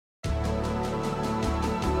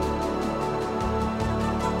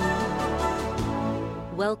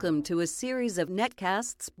Welcome to a series of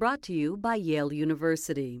netcasts brought to you by Yale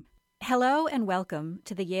University. Hello and welcome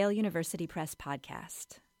to the Yale University Press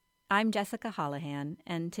podcast. I'm Jessica Holohan,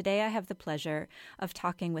 and today I have the pleasure of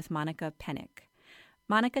talking with Monica Pennick.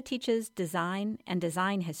 Monica teaches design and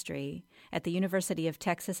design history at the University of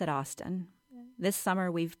Texas at Austin. This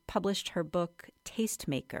summer, we've published her book,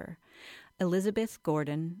 Tastemaker, Elizabeth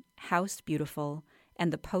Gordon, House Beautiful,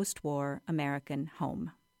 and the Post-War American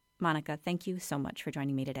Home. Monica, thank you so much for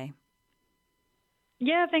joining me today.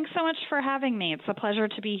 Yeah, thanks so much for having me. It's a pleasure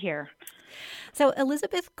to be here. So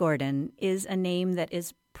Elizabeth Gordon is a name that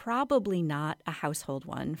is probably not a household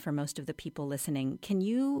one for most of the people listening. Can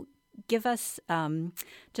you give us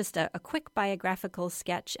just a quick biographical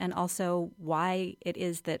sketch and also why it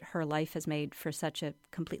is that her life has made for such a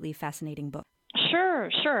completely fascinating book?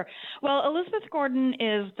 Sure. Well, Elizabeth Gordon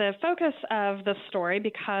is the focus of the story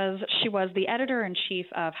because she was the editor-in-chief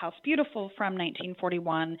of House Beautiful from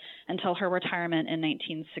 1941 until her retirement in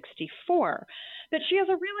 1964. But she has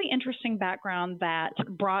a really interesting background that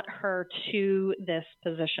brought her to this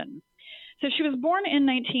position. So she was born in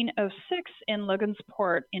 1906 in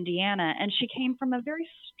Logansport, Indiana, and she came from a very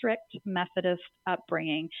strict Methodist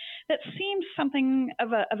upbringing that seemed something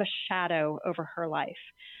of a shadow over her life.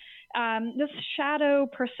 This shadow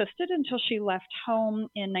persisted until she left home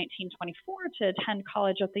in 1924 to attend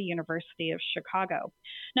college at the University of Chicago.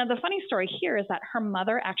 Now, the funny story here is that her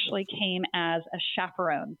mother actually came as a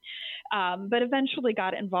chaperone, but eventually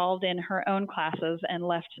got involved in her own classes and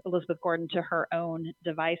left Elizabeth Gordon to her own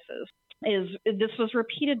devices. This was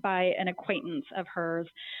repeated by an acquaintance of hers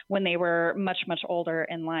when they were much, much older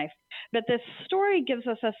in life. But this story gives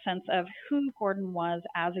us a sense of who Gordon was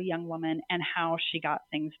as a young woman and how she got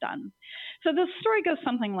things done. So the story goes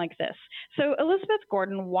something like this. So Elizabeth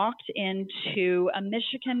Gordon walked into a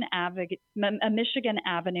Michigan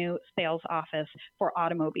Avenue sales office for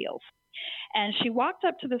automobiles. And she walked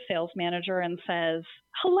up to the sales manager and says,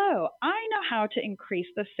 "Hello, I know how to increase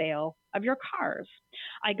the sale of your cars.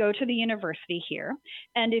 I go to the university here,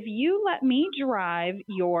 and if you let me drive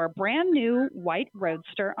your brand new white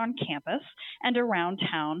Roadster on campus and around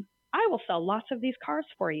town, I will sell lots of these cars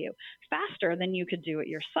for you, faster than you could do it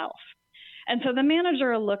yourself." And so the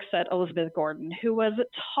manager looks at Elizabeth Gordon, who was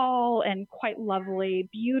tall and quite lovely,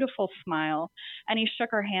 beautiful smile, and he shook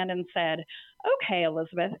her hand and said, "Okay,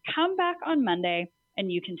 Elizabeth, come back on Monday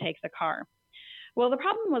and you can take the car." Well, the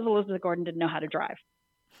problem was Elizabeth Gordon didn't know how to drive.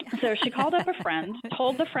 So she called up a friend,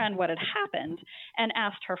 told the friend what had happened, and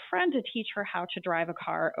asked her friend to teach her how to drive a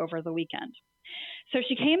car over the weekend. So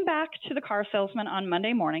she came back to the car salesman on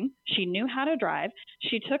Monday morning. She knew how to drive.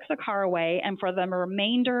 She took the car away and for the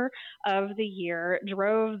remainder of the year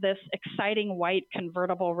drove this exciting white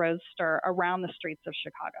convertible Roadster around the streets of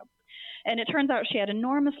Chicago. And it turns out she had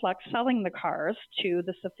enormous luck selling the cars to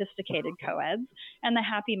the sophisticated co-eds, and the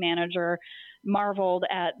happy manager marveled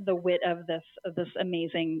at the wit of this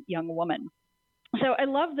amazing young woman. So I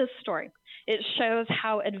love this story. It shows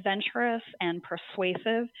how adventurous and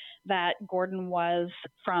persuasive that Gordon was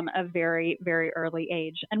from a very, very early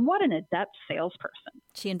age. And what an adept salesperson.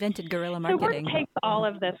 She invented guerrilla marketing. So Gordon takes all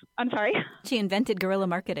of this. I'm sorry? She invented guerrilla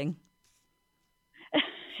marketing.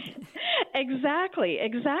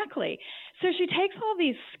 Exactly. So she takes all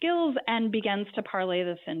these skills and begins to parlay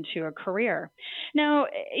this into a career. Now,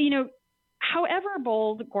 however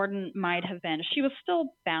bold Gordon might have been, she was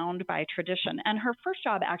still bound by tradition. And her first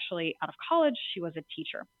job actually out of college, she was a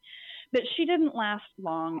teacher. But she didn't last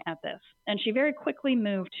long at this. And she very quickly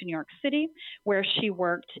moved to New York City, where she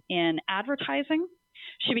worked in advertising.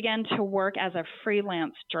 She began to work as a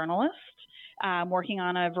freelance journalist, working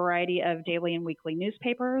on a variety of daily and weekly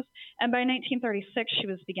newspapers. And by 1936, she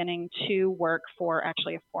was beginning to work for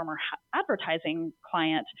actually a former advertising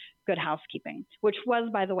client, Good Housekeeping, which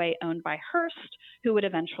was, by the way, owned by Hearst, who would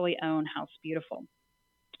eventually own House Beautiful.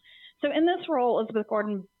 So in this role, Elizabeth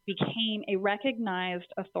Gordon became a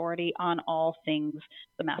recognized authority on all things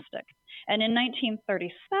domestic. And in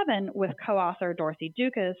 1937, with co-author Dorothy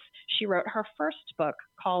Dukas, she wrote her first book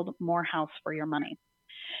called More House for Your Money.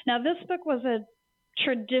 Now, this book was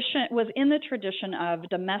in the tradition of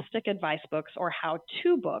domestic advice books or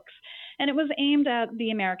how-to books, and it was aimed at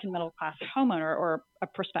the American middle-class homeowner or a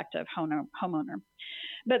prospective homeowner.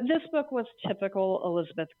 But this book was typical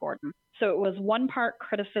Elizabeth Gordon. So it was one part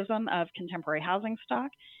criticism of contemporary housing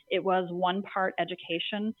stock, it was one part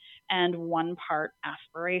education, and one part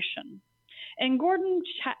aspiration. And Gordon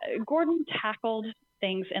tackled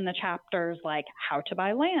things in the chapters like how to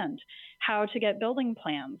buy land, how to get building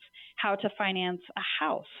plans, how to finance a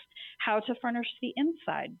house, how to furnish the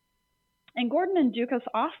inside. And Gordon and Dukas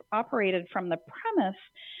operated from the premise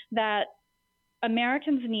that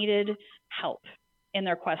Americans needed help in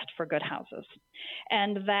their quest for good houses,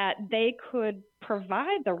 and that they could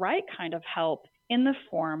provide the right kind of help in the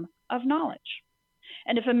form of knowledge.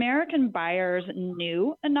 And if American buyers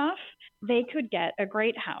knew enough, they could get a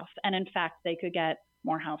great house. And in fact, they could get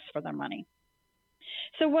more house for their money.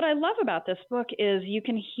 So what I love about this book is you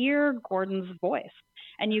can hear Gordon's voice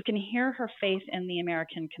and you can hear her faith in the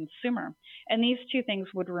American consumer. And these two things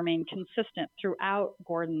would remain consistent throughout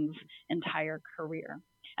Gordon's entire career.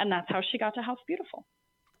 And that's how she got to House Beautiful.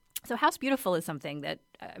 So House Beautiful is something that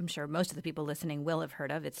I'm sure most of the people listening will have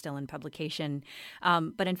heard of. It's still in publication.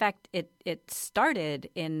 But in fact, it started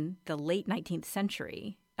in the late 19th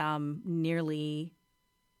century, nearly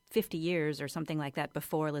 50 years or something like that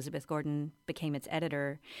before Elizabeth Gordon became its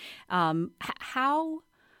editor. How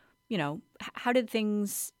did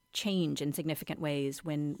things change in significant ways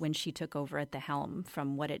when she took over at the helm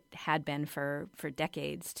from what it had been for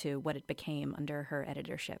decades to what it became under her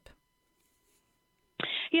editorship?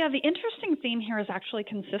 Yeah, the interesting theme here is actually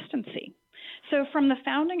consistency. So from the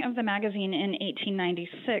founding of the magazine in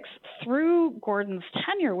 1896 through Gordon's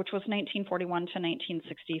tenure, which was 1941 to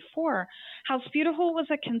 1964, House Beautiful was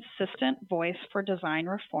a consistent voice for design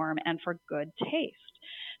reform and for good taste.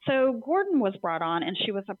 So Gordon was brought on, and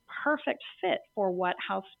she was a perfect fit for what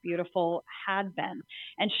House Beautiful had been,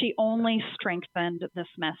 and she only strengthened this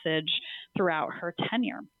message throughout her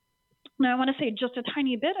tenure. Now, I want to say just a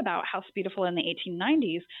tiny bit about House Beautiful in the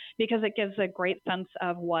 1890s because it gives a great sense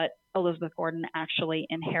of what Elizabeth Gordon actually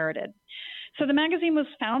inherited. So the magazine was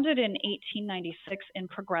founded in 1896 in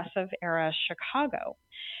progressive-era Chicago.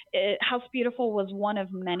 House Beautiful was one of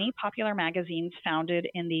many popular magazines founded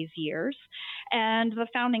in these years, and the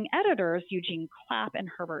founding editors, Eugene Clapp and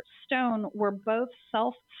Herbert Stone, were both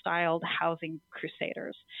self-styled housing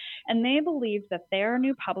crusaders, and they believed that their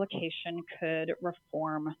new publication could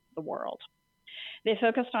reform the world. They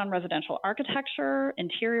focused on residential architecture,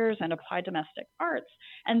 interiors, and applied domestic arts,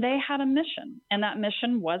 and they had a mission, and that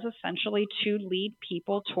mission was essentially to lead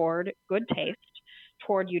people toward good taste,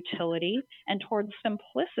 toward utility, and toward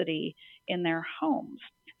simplicity in their homes.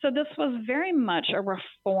 So this was very much a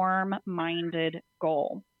reform-minded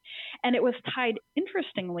goal. And it was tied,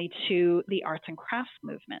 interestingly, to the arts and crafts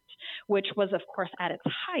movement, which was, of course, at its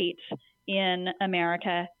height in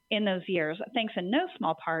America in those years, thanks in no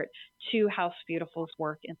small part to House Beautiful's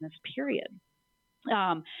work in this period.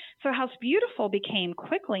 So House Beautiful became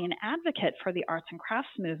quickly an advocate for the arts and crafts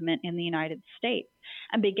movement in the United States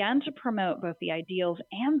and began to promote both the ideals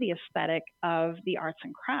and the aesthetic of the arts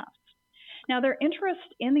and crafts. Now, their interest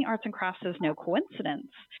in the arts and crafts is no coincidence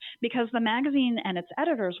because the magazine and its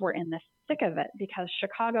editors were in the thick of it because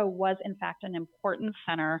Chicago was, in fact, an important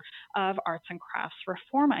center of arts and crafts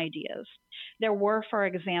reform ideas. There were, for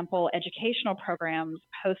example, educational programs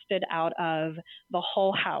hosted out of the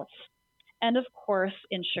Hull House. And of course,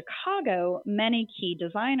 in Chicago, many key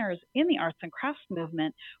designers in the arts and crafts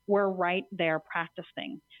movement were right there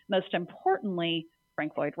practicing. Most importantly,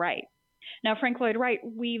 Frank Lloyd Wright. Now, Frank Lloyd Wright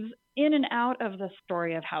weaves in and out of the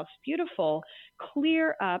story of House Beautiful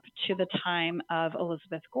clear up to the time of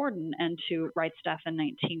Elizabeth Gordon and to Wright's death in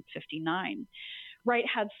 1959. Wright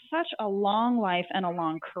had such a long life and a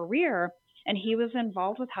long career, and he was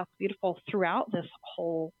involved with House Beautiful throughout this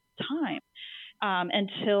whole time.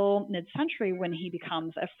 Until mid-century when he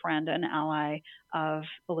becomes a friend and ally of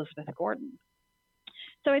Elizabeth Gordon.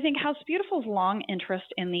 So I think House Beautiful's long interest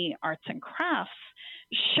in the arts and crafts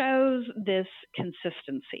shows this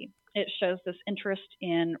consistency. It shows this interest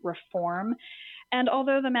in reform. And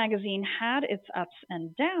although the magazine had its ups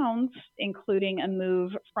and downs, including a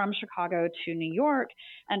move from Chicago to New York,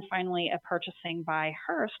 and finally a purchasing by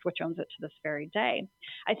Hearst, which owns it to this very day,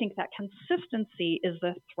 I think that consistency is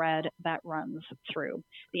the thread that runs through.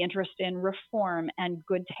 The interest in reform and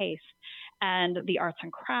good taste and the arts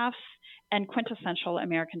and crafts and quintessential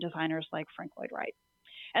American designers like Frank Lloyd Wright.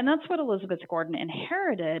 And that's what Elizabeth Gordon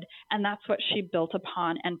inherited, and that's what she built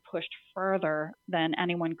upon and pushed further than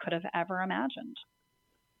anyone could have ever imagined.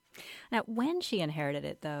 Now, when she inherited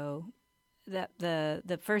it, though,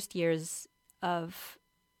 the first years of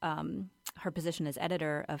her position as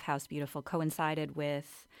editor of House Beautiful coincided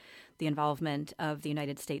with the involvement of the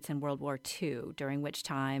United States in World War II, during which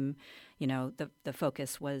time, the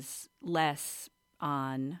focus was less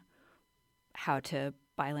on how to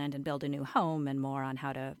buy land and build a new home and more on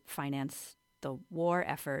how to finance the war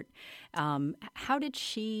effort. How did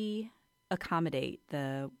she accommodate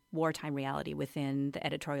the wartime reality within the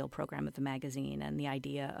editorial program of the magazine and the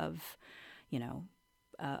idea of,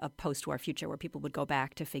 a post-war future where people would go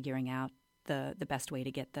back to figuring out the best way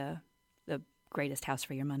to get the greatest house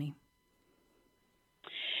for your money?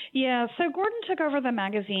 Yeah, so Gordon took over the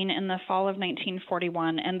magazine in the fall of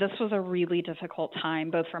 1941, and this was a really difficult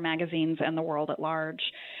time, both for magazines and the world at large.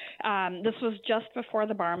 This was just before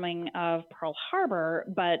the bombing of Pearl Harbor,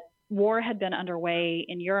 but war had been underway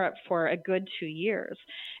in Europe for a good 2 years.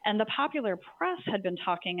 And the popular press had been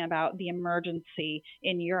talking about the emergency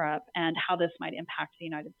in Europe and how this might impact the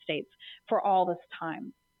United States for all this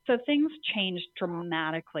time. So things changed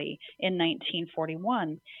dramatically in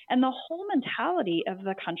 1941, and the whole mentality of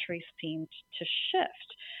the country seemed to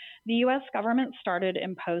shift. The U.S. government started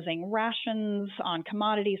imposing rations on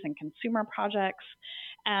commodities and consumer projects,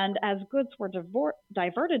 and as goods were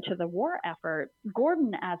diverted to the war effort,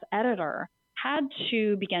 Gordon, as editor, had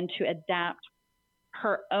to begin to adapt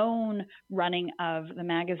her own running of the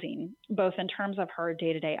magazine, both in terms of her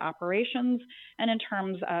day-to-day operations and in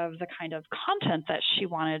terms of the kind of content that she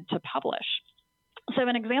wanted to publish. So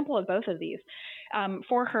an example of both of these,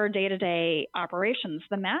 for her day-to-day operations,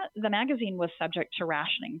 the magazine was subject to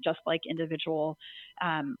rationing, just like individual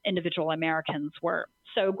Americans were.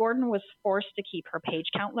 So Gordon was forced to keep her page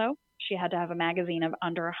count low. She had to have a magazine of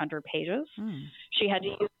under 100 pages. She had to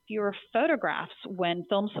use fewer photographs when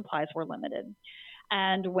film supplies were limited.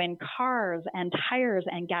 And when cars and tires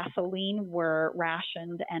and gasoline were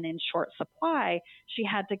rationed and in short supply, she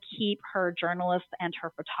had to keep her journalists and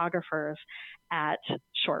her photographers at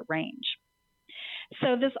short range.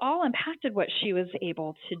 So this all impacted what she was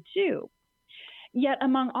able to do. Yet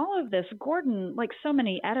among all of this, Gordon, like so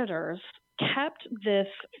many editors, kept this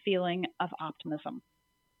feeling of optimism.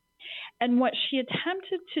 And what she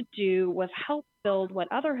attempted to do was help build what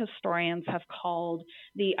other historians have called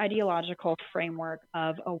the ideological framework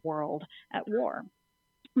of a world at war.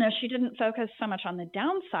 Now, she didn't focus so much on the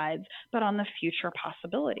downsides, but on the future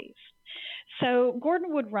possibilities. So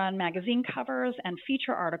Gordon would run magazine covers and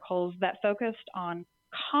feature articles that focused on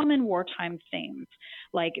common wartime themes,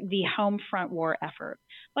 like the home front war effort,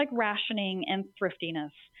 like rationing and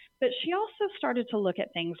thriftiness. But she also started to look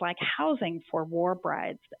at things like housing for war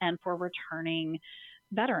brides and for returning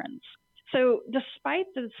veterans. So despite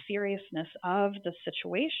the seriousness of the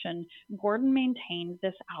situation, Gordon maintained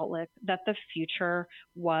this outlook that the future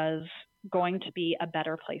was going to be a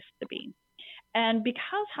better place to be. And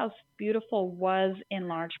because House Beautiful was in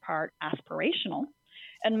large part aspirational,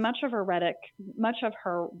 and much of her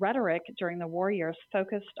rhetoric during the war years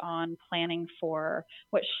focused on planning for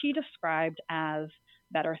what she described as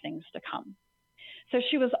better things to come. So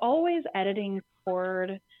she was always editing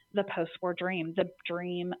toward the post-war dream, the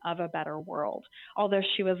dream of a better world, although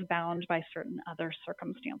she was bound by certain other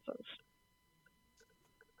circumstances.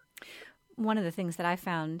 One of the things that I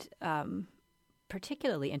found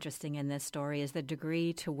particularly interesting in this story is the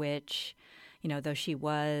degree to which, though she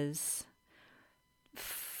was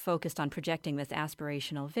focused on projecting this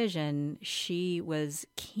aspirational vision, she was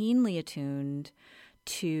keenly attuned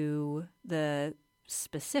to the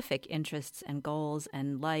specific interests and goals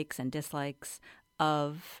and likes and dislikes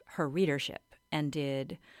of her readership and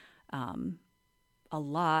did a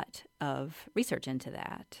lot of research into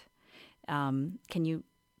that. Can you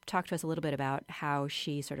talk to us a little bit about how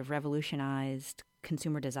she sort of revolutionized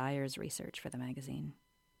consumer desires research for the magazine?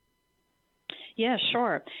 Yeah,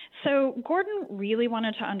 sure. So Gordon really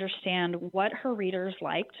wanted to understand what her readers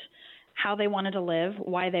liked, how they wanted to live,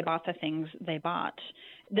 why they bought the things they bought.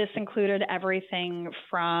 This included everything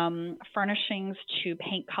from furnishings to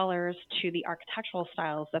paint colors to the architectural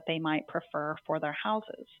styles that they might prefer for their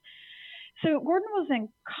houses. So Gordon was in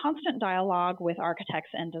constant dialogue with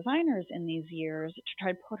architects and designers in these years to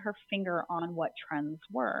try to put her finger on what trends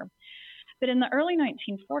were. But in the early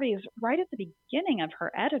 1940s, right at the beginning of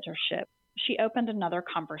her editorship, she opened another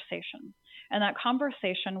conversation, and that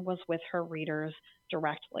conversation was with her readers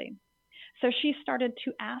directly. So she started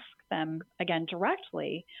to ask them, again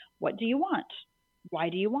directly, what do you want? Why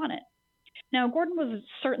do you want it? Now, Gordon was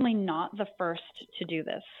certainly not the first to do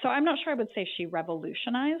this. So I'm not sure I would say she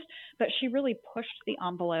revolutionized, but she really pushed the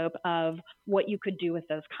envelope of what you could do with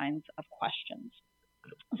those kinds of questions.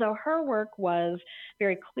 So her work was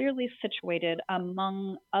very clearly situated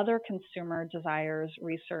among other consumer desires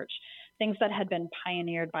research, things that had been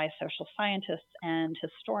pioneered by social scientists and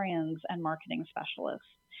historians and marketing specialists.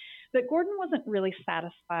 But Gordon wasn't really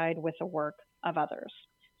satisfied with the work of others.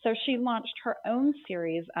 So she launched her own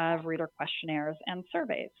series of reader questionnaires and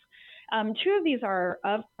surveys. Two of these are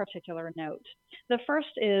of particular note. The first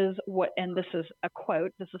is and this is a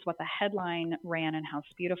quote, this is what the headline ran in House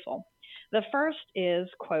Beautiful. The first is,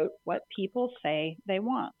 quote, what people say they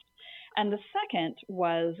want. And the second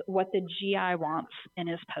was what the GI wants in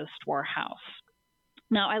his post-war house.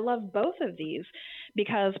 Now, I love both of these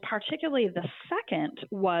because particularly the second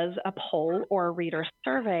was a poll or a reader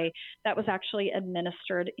survey that was actually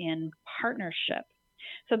administered in partnership.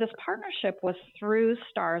 So this partnership was through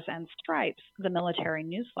Stars and Stripes, the military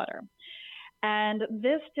newsletter. And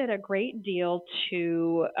this did a great deal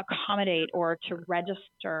to accommodate or to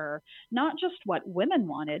register not just what women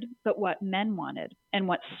wanted, but what men wanted and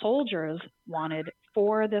what soldiers wanted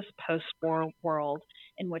for this post-war world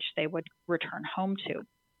in which they would return home to.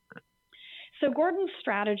 So Gordon's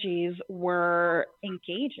strategies were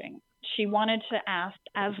engaging. She wanted to ask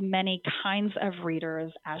as many kinds of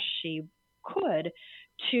readers as she could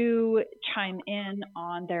to chime in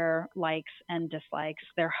on their likes and dislikes,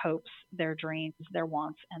 their hopes, their dreams, their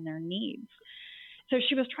wants, and their needs. So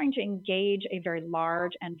she was trying to engage a very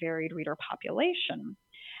large and varied reader population.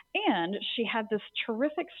 And she had this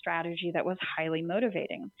terrific strategy that was highly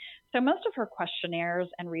motivating. So most of her questionnaires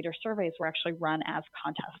and reader surveys were actually run as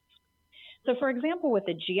contests. So for example, with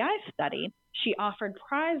the GI study, she offered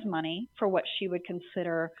prize money for what she would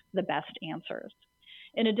consider the best answers.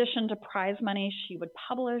 In addition to prize money, she would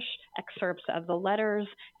publish excerpts of the letters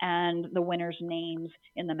and the winners' names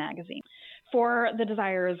in the magazine. For the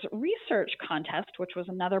Desires Research Contest, which was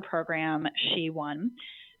another program she won,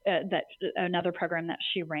 another program that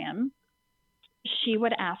she ran, she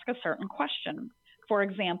would ask a certain question. For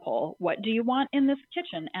example, what do you want in this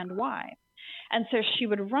kitchen and why? And so she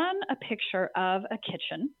would run a picture of a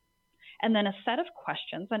kitchen and then a set of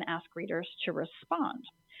questions and ask readers to respond.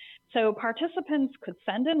 So participants could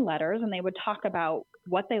send in letters and they would talk about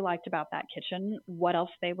what they liked about that kitchen, what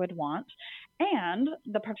else they would want, and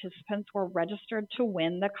the participants were registered to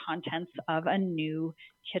win the contents of a new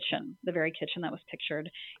kitchen, the very kitchen that was pictured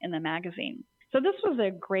in the magazine. So this was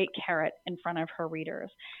a great carrot in front of her readers,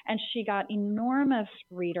 and she got enormous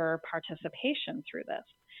reader participation through this.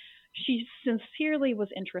 She sincerely was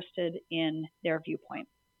interested in their viewpoint.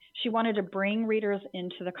 She wanted to bring readers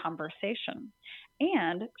into the conversation,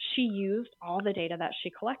 and she used all the data that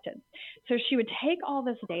she collected. So she would take all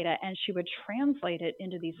this data and she would translate it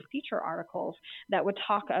into these feature articles that would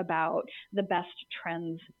talk about the best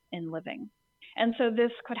trends in living. And so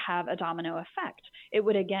this could have a domino effect. It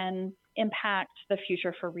would again impact the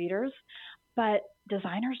future for readers, but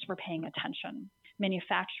designers were paying attention.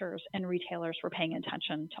 Manufacturers and retailers were paying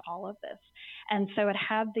attention to all of this. And so it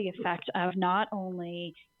had the effect of not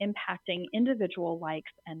only impacting individual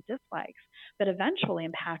likes and dislikes, but eventually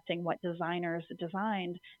impacting what designers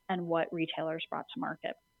designed and what retailers brought to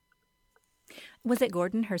market. Was it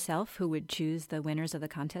Gordon herself who would choose the winners of the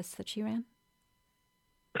contests that she ran?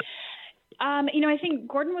 I think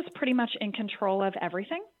Gordon was pretty much in control of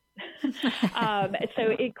everything. So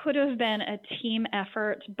it could have been a team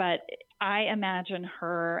effort, but I imagine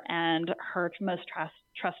her and her most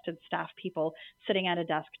trusted staff people sitting at a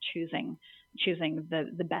desk choosing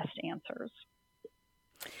the best answers.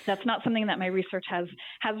 That's not something that my research has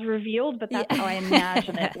revealed, but that's how I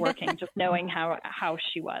imagine it working, just knowing how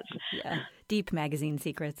she was. Yeah. Deep magazine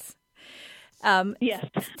secrets. Yes.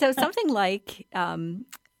 So something like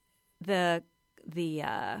the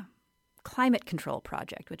Climate Control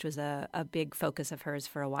Project, which was a big focus of hers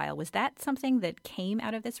for a while. Was that something that came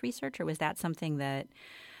out of this research, or was that something that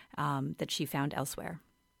she found elsewhere?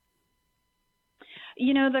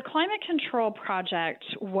 The Climate Control Project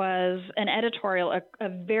was an editorial, a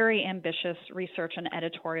very ambitious research and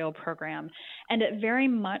editorial program, and it very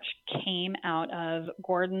much came out of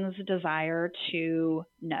Gordon's desire to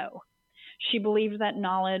know. She believed that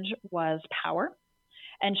knowledge was power.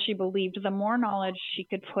 And she believed the more knowledge she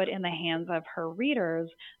could put in the hands of her readers,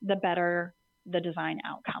 the better the design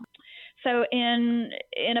outcome. So in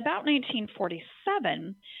about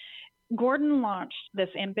 1947, Gordon launched this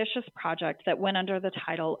ambitious project that went under the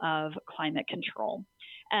title of Climate Control.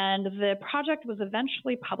 And the project was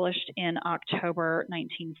eventually published in October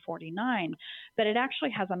 1949, but it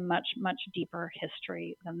actually has a much, much deeper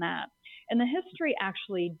history than that. And the history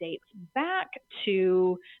actually dates back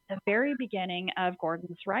to the very beginning of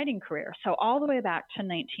Gordon's writing career, so all the way back to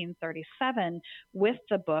 1937 with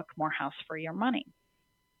the book More House for Your Money.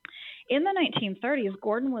 In the 1930s,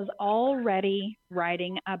 Gordon was already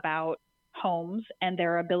writing about homes and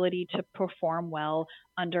their ability to perform well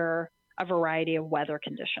under a variety of weather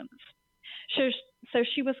conditions. So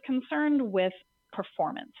she was concerned with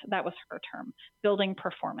performance. That was her term, building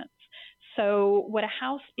performance. So would a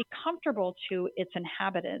house be comfortable to its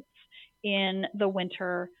inhabitants in the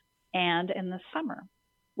winter and in the summer?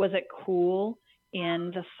 Was it cool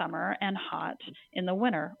in the summer and hot in the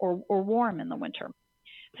winter, or warm in the winter?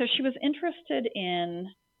 So she was interested in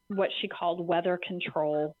what she called weather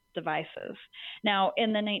control devices. Now,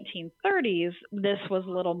 in the 1930s, this was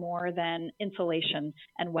little more than insulation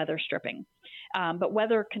and weather stripping. But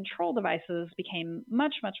weather control devices became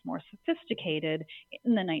much, much more sophisticated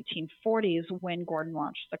in the 1940s when Gordon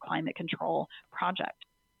launched the Climate Control Project.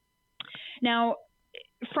 Now,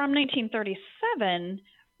 from 1937,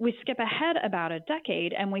 we skip ahead about a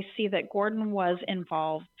decade and we see that Gordon was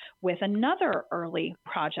involved with another early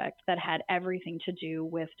project that had everything to do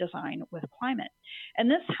with design with climate. And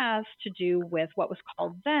this has to do with what was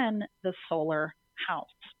called then the solar house.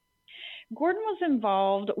 Gordon was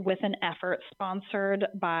involved with an effort sponsored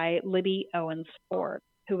by Libby Owens Ford,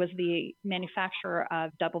 who was the manufacturer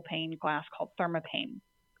of double pane glass called Thermopane.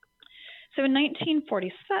 So in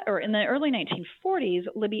the early 1940s,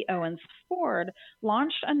 Libby Owens Ford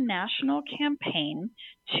launched a national campaign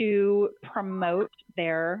to promote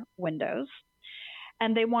their windows.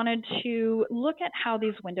 And they wanted to look at how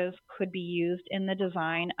these windows could be used in the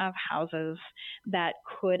design of houses that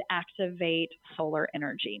could activate solar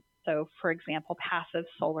energy. So, for example, passive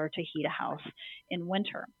solar to heat a house in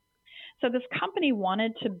winter. So this company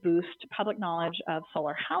wanted to boost public knowledge of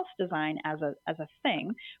solar house design as a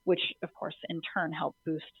thing, which of course in turn helped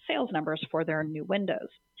boost sales numbers for their new windows.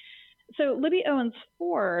 So Libby Owens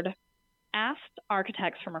Ford asked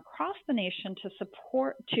architects from across the nation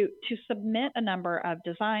to submit a number of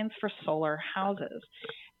designs for solar houses.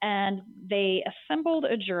 And they assembled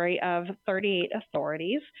a jury of 38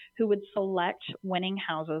 authorities who would select winning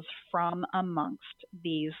houses from amongst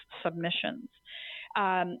these submissions.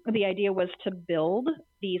 The idea was to build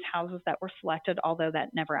these houses that were selected, although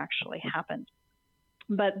that never actually happened.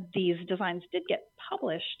 But these designs did get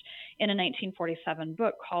published in a 1947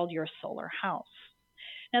 book called Your Solar House.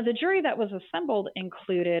 Now, the jury that was assembled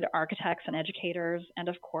included architects and educators and,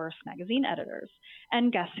 of course, magazine editors.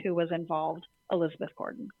 And guess who was involved? Elizabeth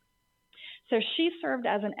Gordon. So she served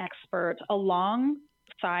as an expert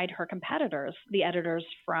alongside her competitors, the editors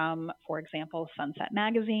from, for example, Sunset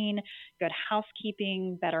Magazine, Good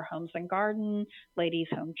Housekeeping, Better Homes and Garden, Ladies'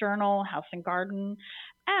 Home Journal, House and Garden,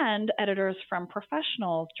 and editors from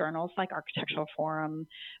professional journals like Architectural Forum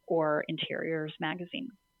or Interiors Magazine.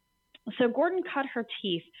 So Gordon cut her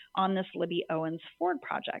teeth on this Libby Owens Ford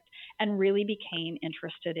project and really became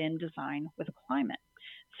interested in design with climate.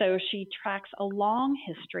 So she tracks a long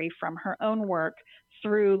history from her own work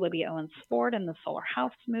through Libby Owens Ford and the Solar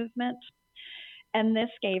House movement, and this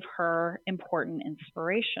gave her important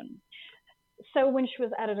inspiration. So when she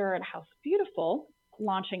was editor at House Beautiful,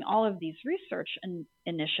 launching all of these research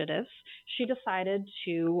initiatives, she decided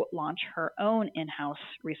to launch her own in-house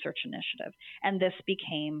research initiative, and this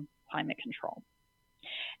became Climate Control.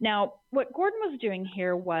 Now, what Gordon was doing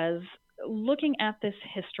here was looking at this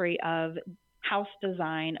history of house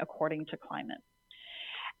design according to climate.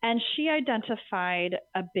 And she identified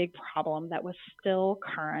a big problem that was still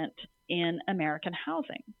current in American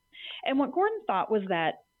housing. And what Gordon thought was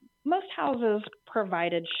that most houses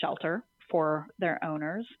provided shelter for their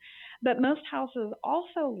owners, but most houses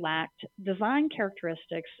also lacked design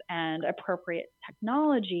characteristics and appropriate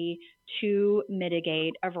technology to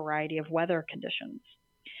mitigate a variety of weather conditions.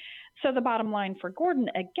 So the bottom line for Gordon,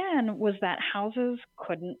 again, was that houses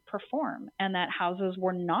couldn't perform and that houses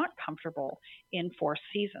were not comfortable in 4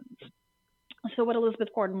 seasons. So what Elizabeth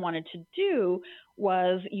Gordon wanted to do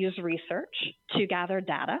was use research to gather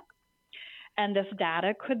data, and this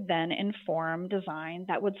data could then inform design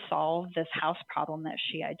that would solve this house problem that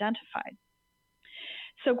she identified.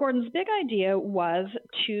 So Gordon's big idea was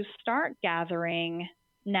to start gathering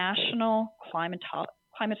national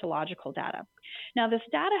climatological data. Now, this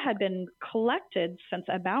data had been collected since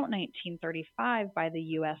about 1935 by the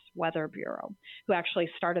U.S. Weather Bureau, who actually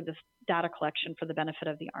started this data collection for the benefit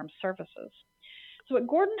of the armed services. So what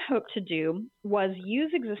Gordon hoped to do was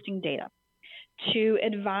use existing data to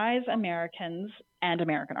advise Americans and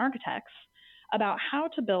American architects about how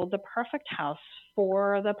to build the perfect house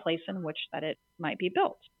for the place in which that it might be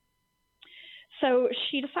built. So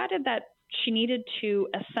she decided that she needed to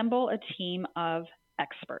assemble a team of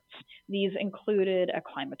experts. These included a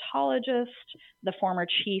climatologist, the former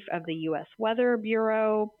chief of the U.S. Weather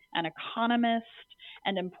Bureau, an economist,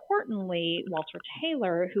 and importantly, Walter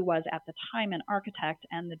Taylor, who was at the time an architect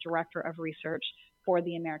and the director of research for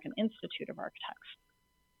the American Institute of Architects.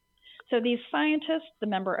 So these scientists, the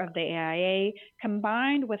member of the AIA,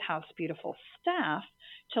 combined with House Beautiful staff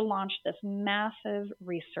to launch this massive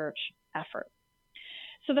research effort.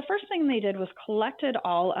 So the first thing they did was collected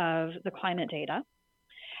all of the climate data,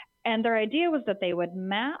 and their idea was that they would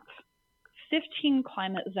map 15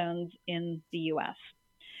 climate zones in the U.S.,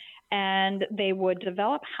 and they would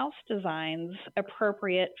develop house designs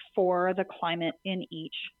appropriate for the climate in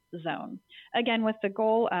each zone, again, with the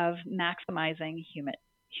goal of maximizing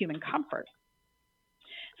human comfort.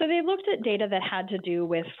 So they looked at data that had to do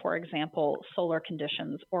with, for example, solar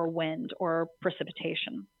conditions or wind or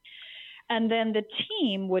precipitation. And then the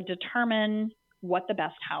team would determine what the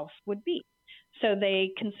best house would be. So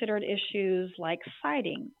they considered issues like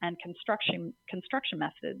siding and construction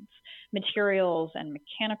methods, materials and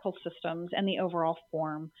mechanical systems, and the overall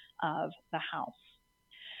form of the house.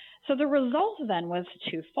 So the result then was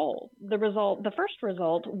twofold. The first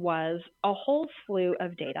result was a whole slew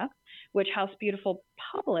of data, which House Beautiful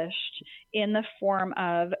published in the form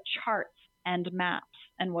of charts and maps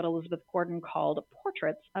and what Elizabeth Gordon called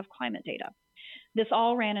portraits of climate data. This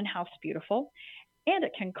all ran in House Beautiful, and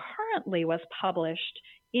it concurrently was published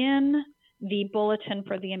in the Bulletin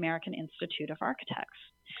for the American Institute of Architects.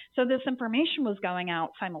 So this information was going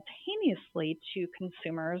out simultaneously to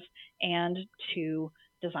consumers and to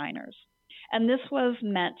designers. And this was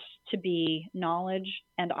meant to be knowledge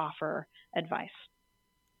and offer advice.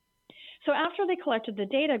 So after they collected the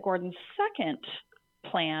data, Gordon's second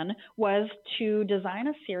plan was to design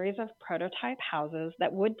a series of prototype houses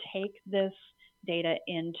that would take this data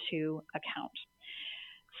into account.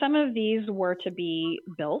 Some of these were to be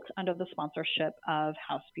built under the sponsorship of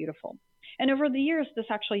House Beautiful. And over the years, this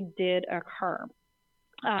actually did occur,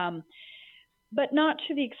 but not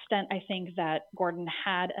to the extent, I think, that Gordon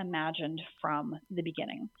had imagined from the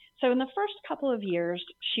beginning. So in the first couple of years,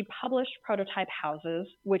 she published prototype houses,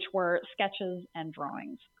 which were sketches and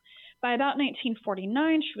drawings. By about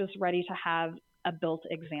 1949, she was ready to have a built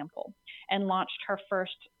example and launched her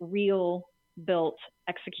first real built,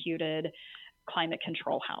 executed climate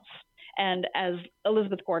control house. And as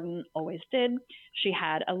Elizabeth Gordon always did, she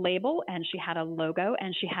had a label and she had a logo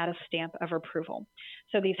and she had a stamp of approval.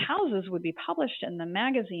 So these houses would be published in the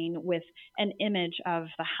magazine with an image of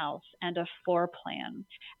the house and a floor plan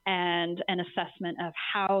and an assessment of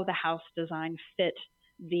how the house design fit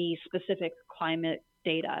the specific climate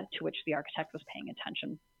data to which the architect was paying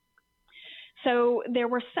attention. So there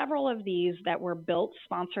were several of these that were built,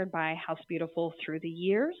 sponsored by House Beautiful through the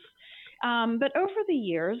years. But over the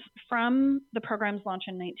years, from the program's launch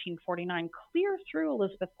in 1949 clear through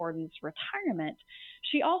Elizabeth Gordon's retirement,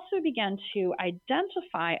 she also began to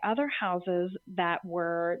identify other houses that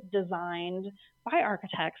were designed by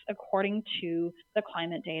architects according to the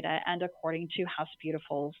climate data and according to House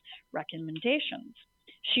Beautiful's recommendations.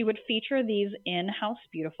 She would feature these in House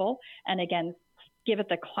Beautiful and again, give it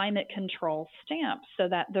the climate control stamp so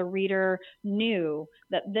that the reader knew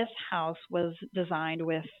that this house was designed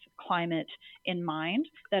with climate in mind,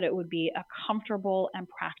 that it would be a comfortable and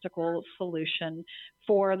practical solution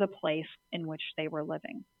for the place in which they were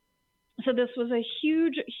living. So this was a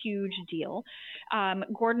huge, huge deal.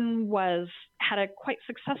 Gordon had a quite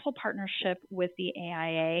successful partnership with the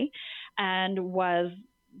AIA and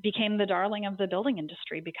became the darling of the building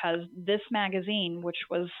industry because this magazine, which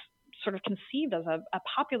was sort of conceived as a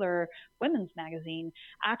popular women's magazine,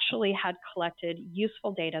 actually had collected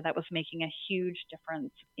useful data that was making a huge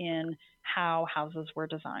difference in how houses were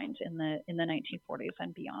designed in the 1940s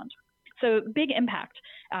and beyond. So big impact,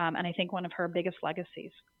 and I think one of her biggest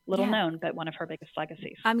legacies. Little known, but one of her biggest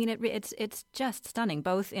legacies. I mean, it's just stunning,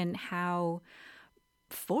 both in how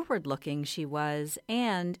forward-looking she was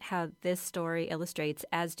and how this story illustrates,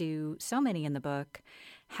 as do so many in the book,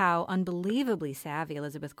 how unbelievably savvy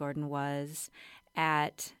Elizabeth Gordon was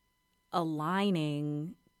at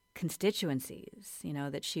aligning constituencies,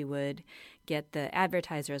 that she would get the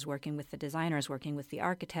advertisers working with the designers, working with the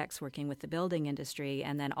architects, working with the building industry,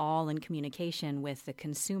 and then all in communication with the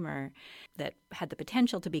consumer that had the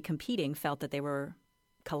potential to be competing, felt that they were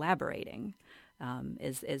collaborating,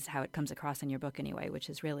 is how it comes across in your book anyway, which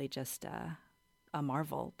is really just a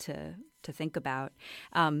marvel to think about.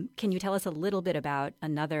 Can you tell us a little bit about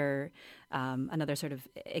another sort of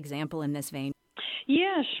example in this vein?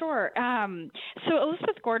 Yeah, sure. So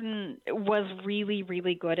Elizabeth Gordon was really,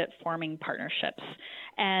 really good at forming partnerships,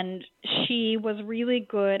 and she was really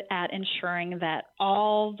good at ensuring that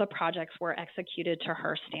all the projects were executed to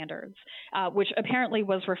her standards, which apparently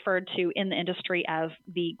was referred to in the industry as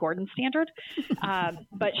the Gordon standard.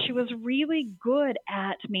 But she was really good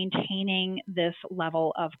at maintaining this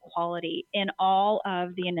level of quality in all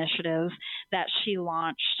of the initiatives that she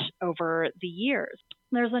launched over the years.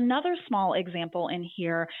 There's another small example in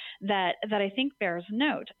here that I think bears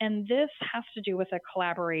note, and this has to do with a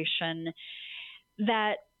collaboration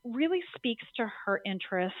that really speaks to her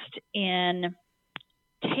interest in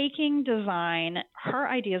taking design, her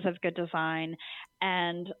ideas of good design,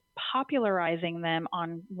 and popularizing them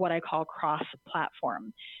on what I call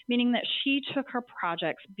cross-platform, meaning that she took her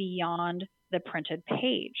projects beyond the printed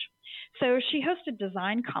page. So she hosted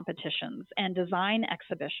design competitions and design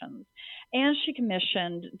exhibitions, and she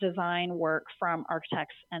commissioned design work from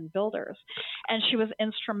architects and builders. And she was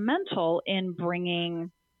instrumental in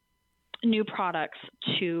bringing new products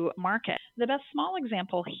to market. The best small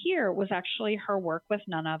example here was actually her work with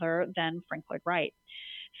none other than Frank Lloyd Wright.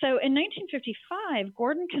 So in 1955,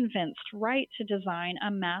 Gordon convinced Wright to design a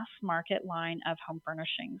mass market line of home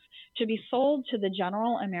furnishings to be sold to the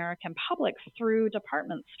general American public through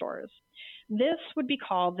department stores. This would be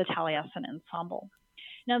called the Taliesin Ensemble.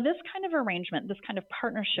 Now, this kind of arrangement, this kind of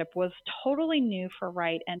partnership was totally new for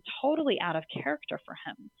Wright and totally out of character for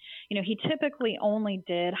him. You know, he typically only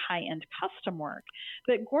did high-end custom work,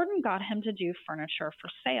 but Gordon got him to do furniture for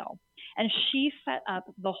sale, and she set up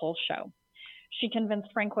the whole show. She convinced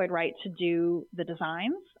Frank Lloyd Wright to do the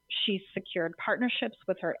designs. She secured partnerships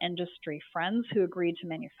with her industry friends who agreed to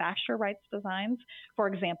manufacture Wright's designs. For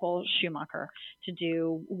example, Schumacher to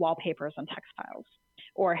do wallpapers and textiles,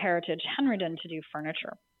 or Heritage Henryden to do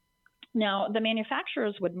furniture. Now, the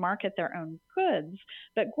manufacturers would market their own goods,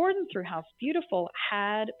 but Gordon through House Beautiful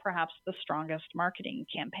had perhaps the strongest marketing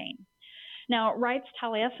campaign. Now, Wright's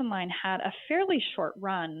Taliesin line had a fairly short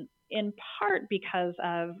run, in part because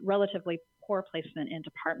of relatively poor placement in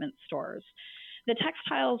department stores. The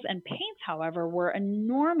textiles and paints, however, were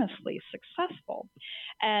enormously successful.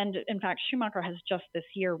 And in fact, Schumacher has just this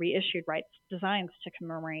year reissued Wright's designs to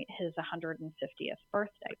commemorate his 150th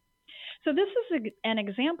birthday. So this is an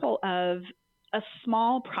example of a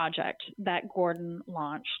small project that Gordon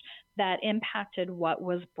launched that impacted what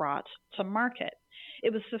was brought to market.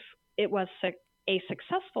 It was a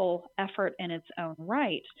successful effort in its own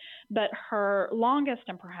right, but her longest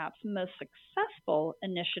and perhaps most successful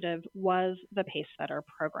initiative was the Pacesetter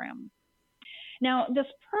program. Now, this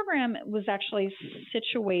program was actually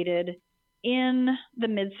situated in the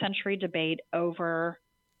mid-century debate over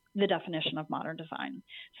the definition of modern design,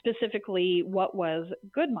 specifically what was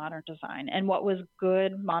good modern design and what was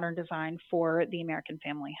good modern design for the American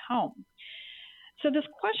family home. So this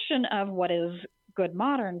question of what is good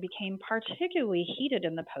modern became particularly heated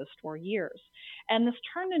in the post-war years. And this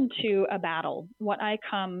turned into a battle, what I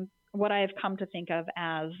have come to think of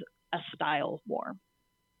as a style war.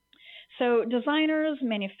 So designers,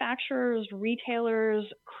 manufacturers, retailers,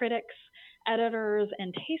 critics, editors,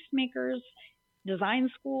 and tastemakers, design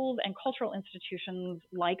schools, and cultural institutions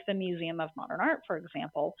like the Museum of Modern Art, for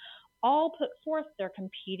example, all put forth their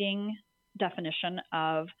competing definition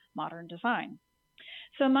of modern design.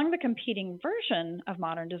 So among the competing version of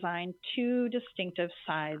modern design, two distinctive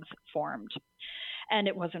sides formed. And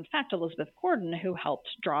it was, in fact, Elizabeth Gordon who helped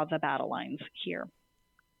draw the battle lines here.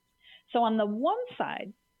 So on the one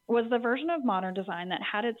side was the version of modern design that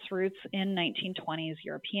had its roots in 1920s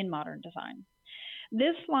European modern design.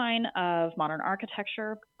 This line of modern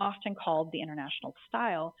architecture, often called the International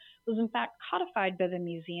Style, was in fact codified by the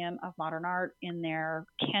Museum of Modern Art in their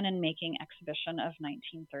cannon-making exhibition of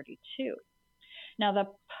 1932. Now, the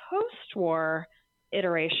post-war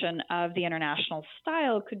iteration of the International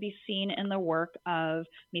Style could be seen in the work of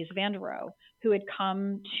Mies van der Rohe, who had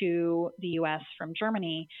come to the U.S. from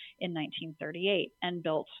Germany in 1938 and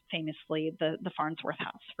built famously the Farnsworth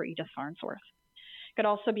House for Edith Farnsworth. It could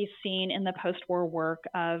also be seen in the post-war work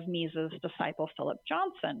of Mies's disciple Philip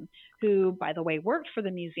Johnson, who, by the way, worked for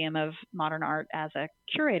the Museum of Modern Art as a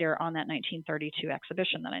curator on that 1932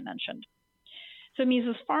 exhibition that I mentioned. So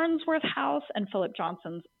Mies's Farnsworth House and Philip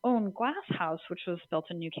Johnson's own glass house, which was built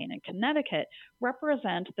in New Canaan, Connecticut,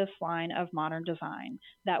 represent this line of modern design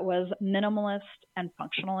that was minimalist and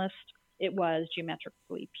functionalist. It was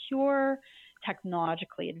geometrically pure,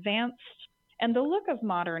 technologically advanced, and the look of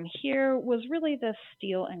modern here was really this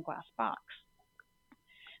steel and glass box.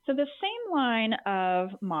 So the same line of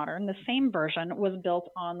modern, the same version, was built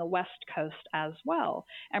on the West Coast as well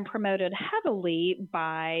and promoted heavily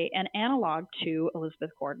by an analog to Elizabeth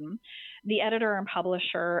Gordon, the editor and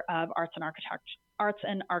publisher of Arts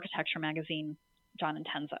and Architecture magazine, John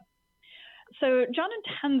Intenza. So John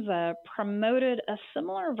Intenza promoted a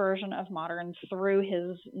similar version of modern through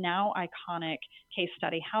his now iconic case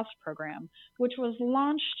study house program, which was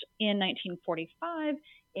launched in 1945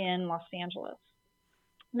 in Los Angeles.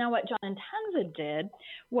 Now, what John Intenza did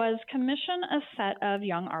was commission a set of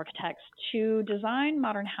young architects to design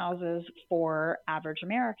modern houses for average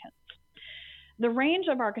Americans. The range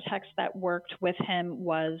of architects that worked with him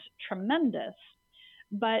was tremendous,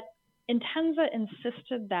 but Intenza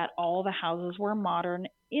insisted that all the houses were modern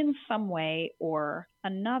in some way or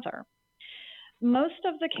another. Most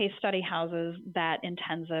of the case study houses that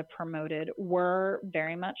Intenza promoted were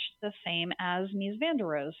very much the same as Mies van der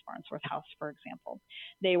Rohe's Farnsworth House, for example.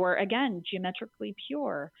 They were, again, geometrically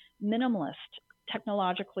pure, minimalist,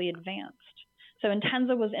 technologically advanced. So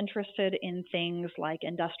Intenza was interested in things like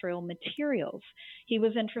industrial materials. He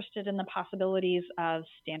was interested in the possibilities of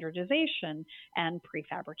standardization and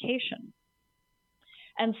prefabrication.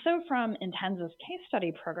 And so from Intenza's case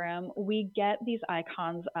study program, we get these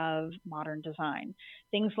icons of modern design.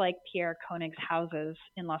 Things like Pierre Koenig's houses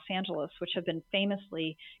in Los Angeles, which have been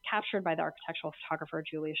famously captured by the architectural photographer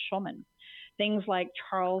Julius Schulman. Things like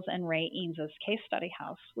Charles and Ray Eames's case study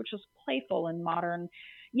house, which was playful and modern,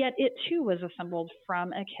 yet it too was assembled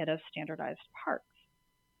from a kit of standardized parts.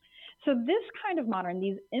 So this kind of modern,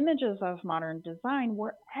 these images of modern design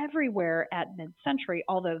were everywhere at mid-century,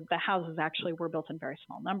 although the houses actually were built in very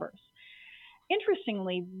small numbers.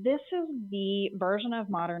 Interestingly, this is the version of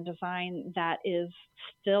modern design that is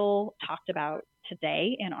still talked about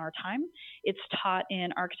today in our time. It's taught in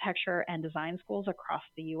architecture and design schools across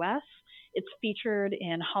the US. It's featured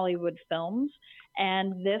in Hollywood films,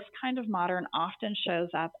 and this kind of modern often shows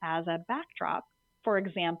up as a backdrop, for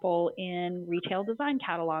example, in retail design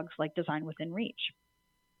catalogs like Design Within Reach.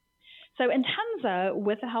 So Intenza,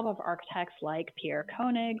 with the help of architects like Pierre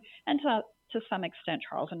Koenig and to some extent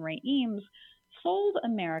Charles and Ray Eames, sold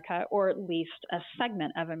America, or at least a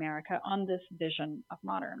segment of America, on this vision of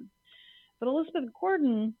modern. But Elizabeth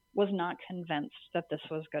Gordon was not convinced that this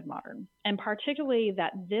was good modern, and particularly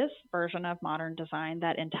that this version of modern design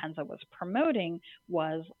that Intenza was promoting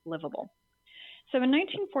was livable. So in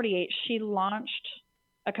 1948, she launched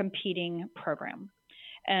a competing program,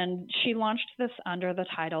 and she launched this under the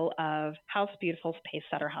title of House Beautiful's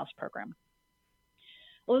Pacesetter House Program.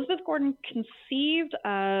 Elizabeth Gordon conceived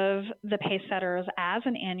of the Pacesetters as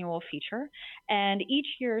an annual feature, and each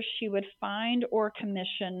year she would find or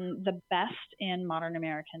commission the best in modern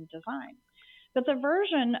American design. But the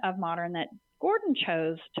version of modern that Gordon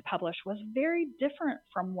chose to publish was very different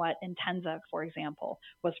from what Intenza, for example,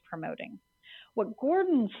 was promoting. What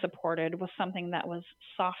Gordon supported was something that was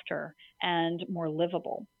softer and more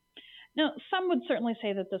livable. Now, some would certainly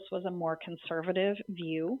say that this was a more conservative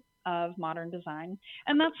view of modern design,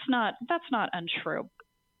 and that's not untrue.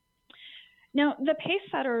 Now, the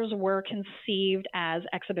Pacesetters were conceived as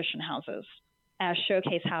exhibition houses, as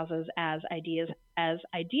showcase houses, as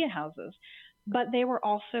idea houses, but they were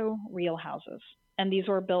also real houses, and these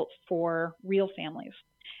were built for real families.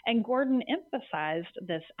 And Gordon emphasized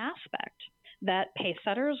this aspect, that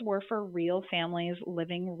Pacesetters were for real families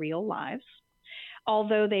living real lives.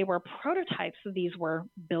 Although they were prototypes, these were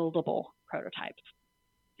buildable prototypes.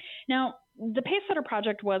 Now, the Pacesetter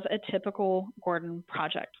project was a typical Gordon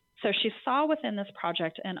project. So she saw within this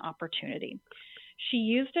project an opportunity. She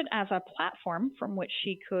used it as a platform from which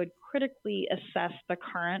she could critically assess the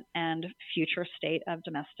current and future state of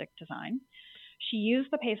domestic design. She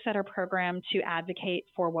used the Pacesetter program to advocate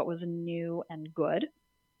for what was new and good.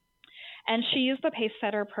 And she used the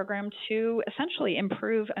Pacesetter program to essentially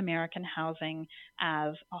improve American housing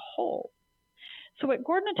as a whole. So what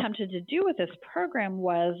Gordon attempted to do with this program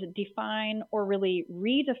was define, or really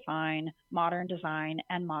redefine, modern design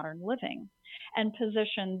and modern living, and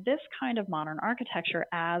position this kind of modern architecture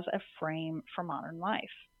as a frame for modern life.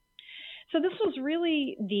 So this was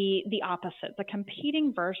really the opposite, the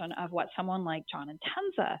competing version of what someone like John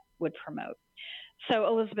Intenza would promote. So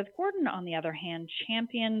Elizabeth Gordon, on the other hand,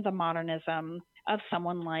 championed the modernism of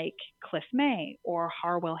someone like Cliff May or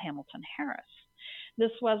Harwell Hamilton Harris.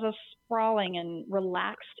 This was a sprawling and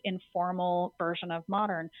relaxed, informal version of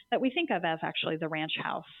modern that we think of as actually the ranch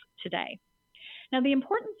house today. Now, the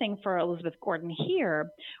important thing for Elizabeth Gordon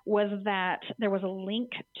here was that there was a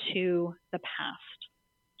link to the past.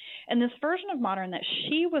 And this version of modern that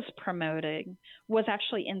she was promoting was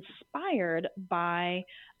actually inspired by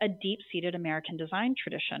a deep-seated American design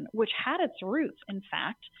tradition, which had its roots, in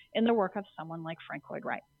fact, in the work of someone like Frank Lloyd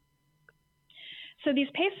Wright. So these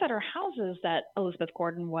Pacesetter houses that Elizabeth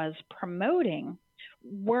Gordon was promoting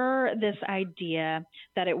were this idea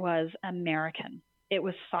that it was American, it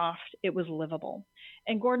was soft, it was livable.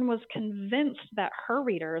 And Gordon was convinced that her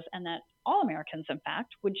readers, and that all Americans, in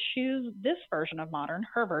fact, would choose this version of modern,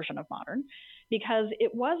 her version of modern, because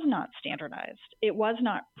it was not standardized, it was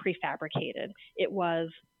not prefabricated, it was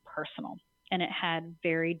personal, and it had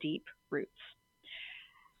very deep roots.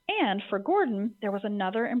 And for Gordon, there was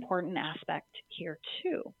another important aspect here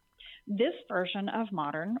too. This version of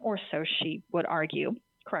modern, or so she would argue,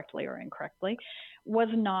 correctly or incorrectly, was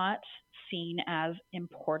not seen as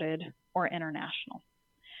imported or international.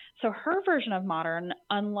 So her version of modern,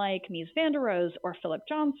 unlike Mies van der Rohe's or Philip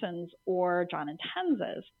Johnson's or John and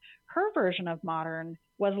Tenz's, her version of modern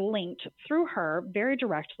was linked through her very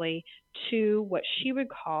directly to what she would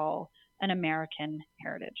call an American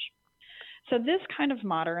heritage. So this kind of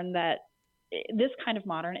modern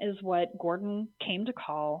is what Gordon came to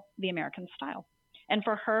call the American style. And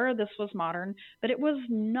for her, this was modern, but it was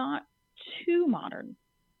not too modern.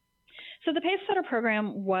 So the Pacesetter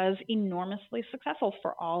program was enormously successful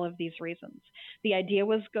for all of these reasons. The idea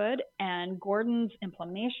was good, and Gordon's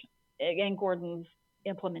implementation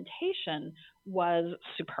was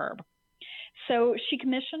superb. So she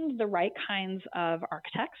commissioned the right kinds of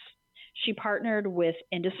architects. She partnered with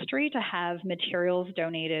industry to have materials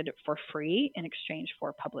donated for free in exchange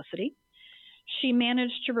for publicity. She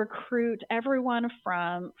managed to recruit everyone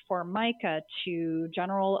from Formica to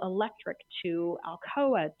General Electric to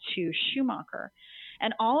Alcoa to Schumacher.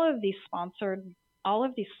 And all of these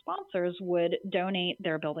sponsors would donate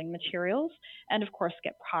their building materials and, of course,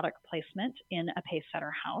 get product placement in a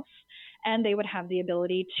Pacesetter house. And they would have the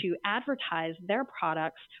ability to advertise their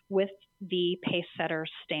products with the Pacesetter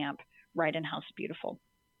stamp right in House Beautiful.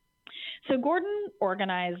 So Gordon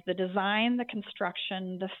organized the design, the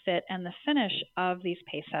construction, the fit, and the finish of these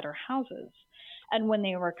Pacesetter houses. And when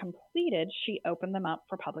they were completed, she opened them up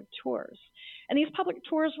for public tours. And these public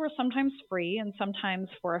tours were sometimes free and sometimes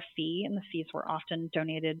for a fee, and the fees were often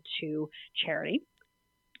donated to charity.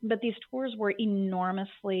 But these tours were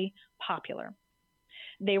enormously popular.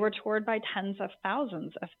 They were toured by tens of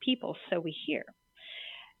thousands of people, so we hear.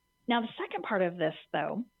 Now, the second part of this,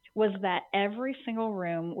 though, was that every single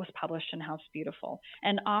room was published in House Beautiful,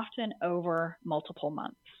 and often over multiple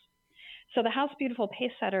months. So the House Beautiful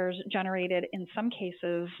Pacesetters generated, in some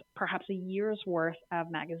cases, perhaps a year's worth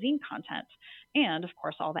of magazine content, and, of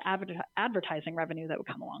course, all the advertising revenue that would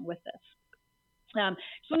come along with this. I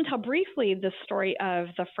just want to tell briefly the story of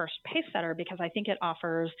the first Pacesetter, because I think it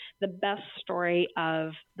offers the best story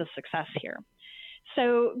of the success here.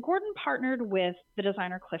 So Gordon partnered with the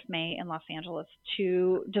designer Cliff May in Los Angeles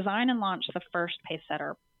to design and launch the first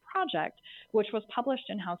Pacesetter project, which was published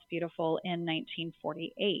in House Beautiful in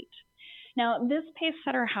 1948. Now, this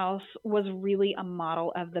Pacesetter house was really a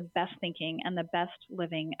model of the best thinking and the best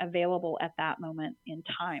living available at that moment in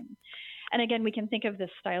time. And again, we can think of this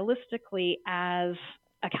stylistically as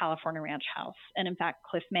a California ranch house. And in fact,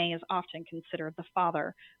 Cliff May is often considered the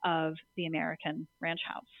father of the American ranch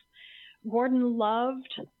house. Gordon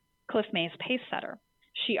loved Cliff May's Pacesetter.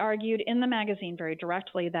 She argued in the magazine very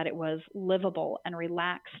directly that it was livable and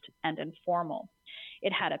relaxed and informal.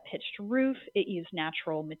 It had a pitched roof. It used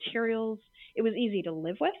natural materials. It was easy to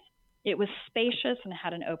live with. It was spacious and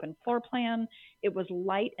had an open floor plan. It was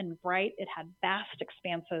light and bright. It had vast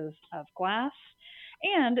expanses of glass.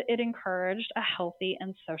 And it encouraged a healthy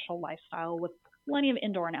and social lifestyle with plenty of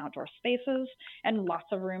indoor and outdoor spaces and lots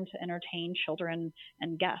of room to entertain children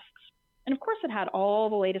and guests. And of course, it had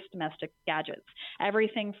all the latest domestic gadgets,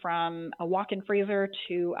 everything from a walk-in freezer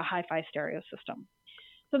to a hi-fi stereo system.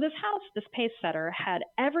 So this house, this Pacesetter, had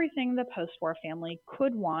everything the post-war family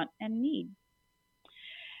could want and need.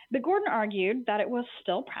 But Gordon argued that it was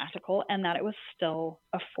still practical and that it was still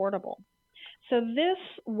affordable. So this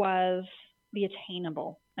was the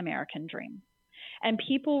attainable American dream. And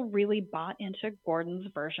people really bought into Gordon's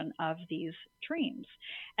version of these dreams.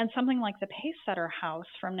 And something like the Pacesetter house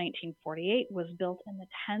from 1948 was built in the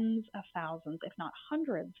tens of thousands, if not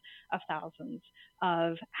hundreds of thousands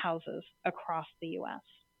of houses across the U.S.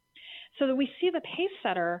 So that we see the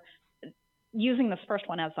Pacesetter, using this first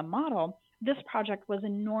one as a model, this project was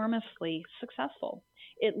enormously successful.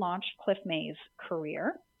 It launched Cliff May's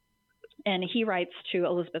career. And he writes to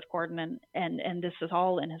Elizabeth Gordon, and this is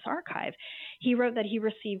all in his archive. He wrote that he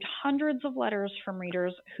received hundreds of letters from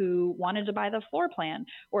readers who wanted to buy the floor plan,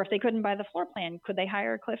 or if they couldn't buy the floor plan, could they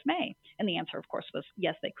hire Cliff May? And the answer, of course, was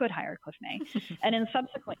yes, they could hire Cliff May. And in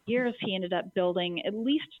subsequent years, he ended up building at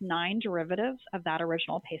least 9 derivatives of that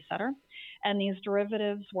original Pacesetter. And these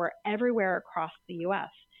derivatives were everywhere across the U.S.,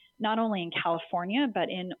 not only in California,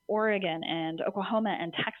 but in Oregon and Oklahoma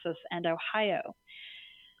and Texas and Ohio.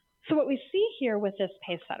 So what we see here with this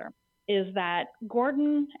Pacesetter is that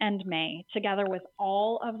Gordon and May, together with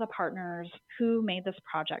all of the partners who made this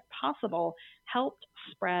project possible, helped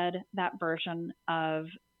spread that version of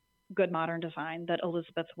good modern design that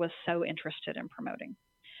Elizabeth was so interested in promoting.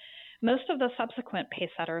 Most of the subsequent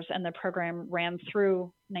Pacesetters, and the program ran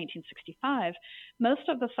through 1965, most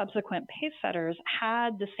of the subsequent Pacesetters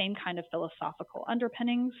had the same kind of philosophical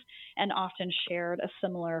underpinnings and often shared a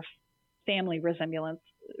similar family resemblance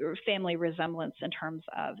in terms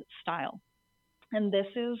of style. And this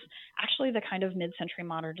is actually the kind of mid-century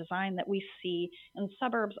modern design that we see in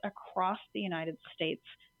suburbs across the United States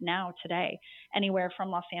now today, anywhere from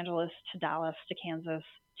Los Angeles to Dallas to Kansas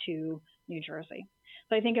to New Jersey.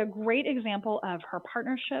 So I think a great example of her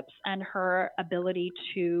partnerships and her ability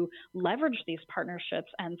to leverage these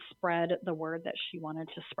partnerships and spread the word that she wanted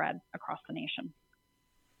to spread across the nation.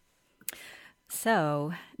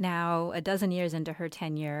 So now, a dozen years into her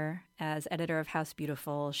tenure as editor of House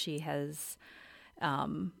Beautiful, she has,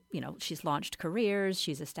 she's launched careers,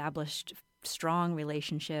 she's established strong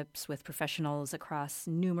relationships with professionals across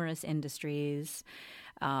numerous industries.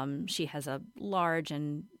 She has a large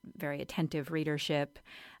and very attentive readership,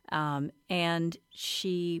 and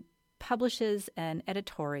she publishes an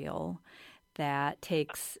editorial that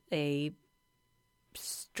takes a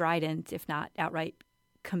strident, if not outright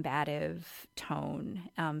combative tone.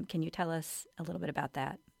 Can you tell us a little bit about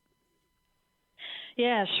that?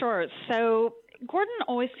 Yeah, sure. So Gordon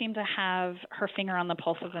always seemed to have her finger on the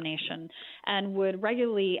pulse of the nation and would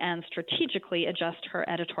regularly and strategically adjust her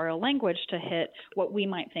editorial language to hit what we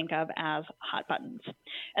might think of as hot buttons.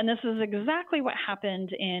 And this is exactly what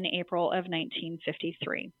happened in April of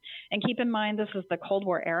 1953. And keep in mind, this is the Cold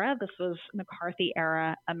War era. This was McCarthy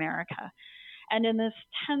era America. And in this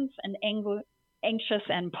tense and anxious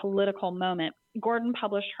and political moment, Gordon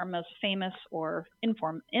published her most famous or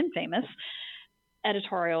infamous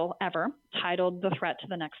editorial ever, titled The Threat to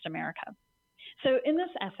the Next America. So in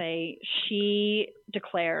this essay, she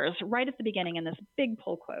declares, right at the beginning in this big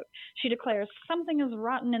pull quote, she declares, "Something is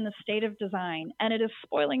rotten in the state of design, and it is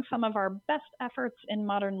spoiling some of our best efforts in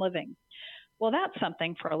modern living." Well, that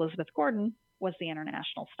something for Elizabeth Gordon was the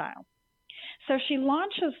international style. So she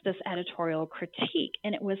launches this editorial critique,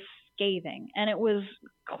 and it was scathing, and it was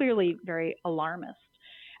clearly very alarmist.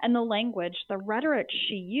 And the language, the rhetoric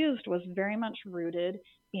she used was very much rooted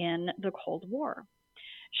in the Cold War.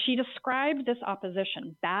 She described this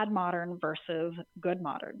opposition, bad modern versus good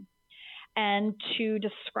modern. And to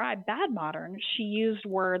describe bad modern, she used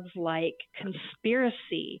words like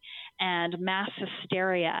conspiracy and mass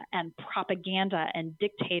hysteria and propaganda and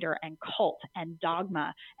dictator and cult and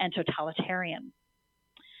dogma and totalitarian.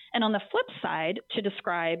 And on the flip side, to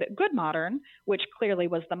describe good modern, which clearly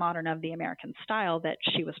was the modern of the American style that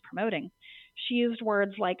she was promoting, she used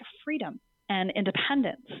words like freedom and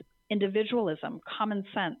independence, individualism, common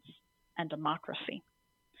sense, and democracy.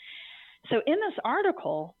 So in this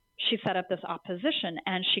article, she set up this opposition,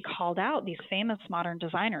 and she called out these famous modern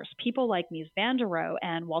designers, people like Mies van der Rohe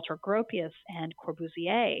and Walter Gropius and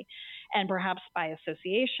Corbusier, and perhaps by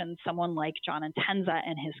association, someone like John Intenza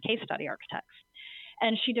and his case study architects.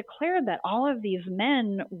 And she declared that all of these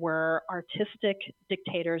men were artistic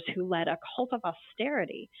dictators who led a cult of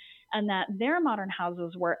austerity, and that their modern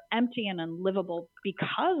houses were empty and unlivable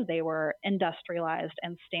because they were industrialized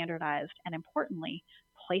and standardized, and importantly,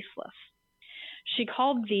 placeless. She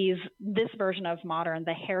called this version of modern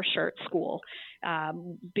the hair shirt school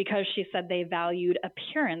because she said they valued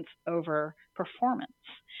appearance over performance.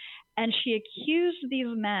 And she accused these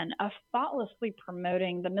men of thoughtlessly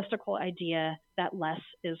promoting the mystical idea that less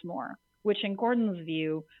is more, which in Gordon's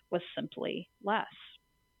view was simply less.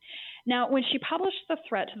 Now, when she published The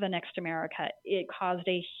Threat to the Next America, it caused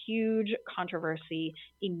a huge controversy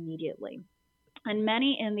immediately. And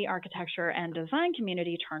many in the architecture and design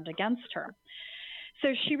community turned against her.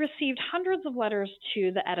 So she received hundreds of letters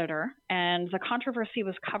to the editor, and the controversy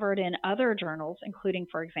was covered in other journals, including,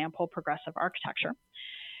 for example, Progressive Architecture.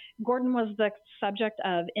 Gordon was the subject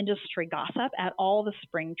of industry gossip at all the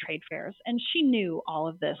spring trade fairs, and she knew all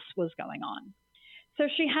of this was going on. So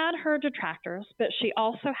she had her detractors, but she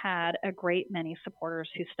also had a great many supporters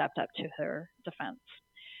who stepped up to her defense.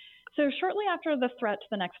 So shortly after The Threat to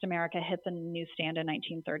the Next America hit the newsstand in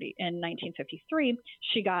 1953,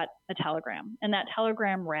 she got a telegram. And that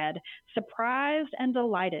telegram read, "Surprised and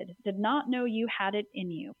delighted, did not know you had it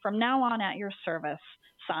in you. From now on at your service,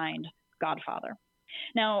 signed, Godfather."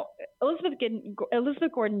 Now,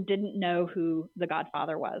 Elizabeth Gordon didn't know who the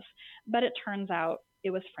Godfather was, but it turns out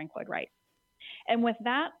it was Frank Lloyd Wright. And with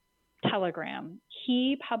that telegram,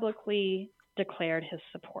 he publicly declared his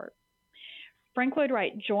support. Frank Lloyd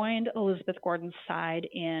Wright joined Elizabeth Gordon's side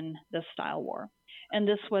in the style war, and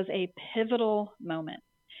this was a pivotal moment.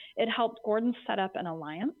 It helped Gordon set up an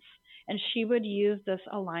alliance, and she would use this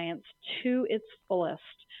alliance to its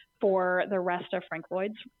fullest for the rest of Frank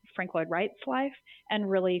Lloyd Wright's life, and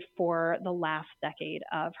really for the last decade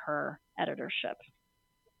of her editorship.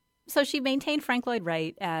 So she maintained Frank Lloyd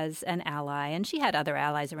Wright as an ally, and she had other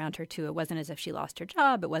allies around her too. It wasn't as if she lost her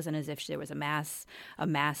job. It wasn't as if there was a mass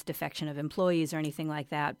defection of employees or anything like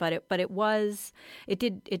that. But it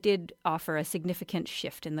did offer a significant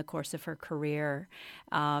shift in the course of her career.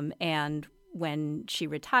 And when she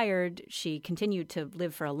retired, she continued to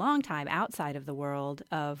live for a long time outside of the world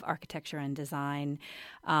of architecture and design.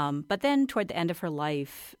 But then toward the end of her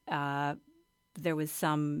life, there was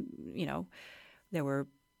there were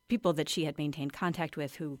people that she had maintained contact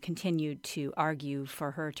with who continued to argue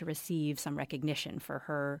for her to receive some recognition for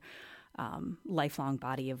her lifelong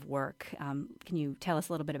body of work. Can you tell us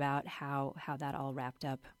a little bit about how that all wrapped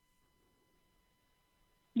up?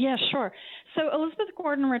 Yeah, sure. So Elizabeth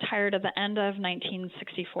Gordon retired at the end of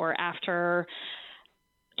 1964 after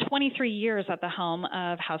 23 years at the helm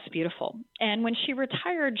of House Beautiful. And when she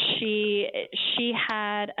retired, she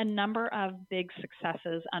had a number of big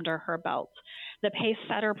successes under her belt. The Pace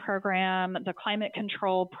Setter program, the Climate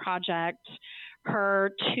Control Project,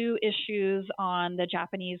 her 2 issues on the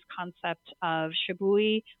Japanese concept of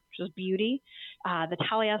shibui, which is beauty, the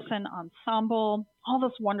Taliesin Ensemble, all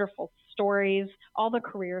those wonderful stories, all the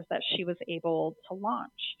careers that she was able to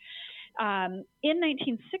launch. In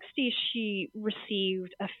 1960, she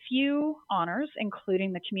received a few honors,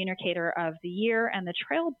 including the Communicator of the Year and the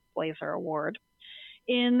Trailblazer Award.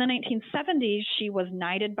 In the 1970s, she was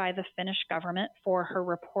knighted by the Finnish government for her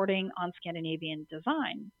reporting on Scandinavian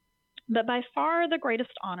design. But by far the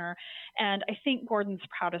greatest honor, and I think Gordon's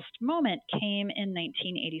proudest moment, came in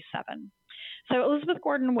 1987. So Elizabeth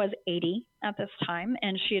Gordon was 80 at this time,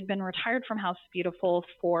 and she had been retired from House Beautiful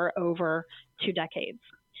for over 2 decades.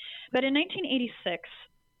 But in 1986,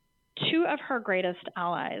 2 of her greatest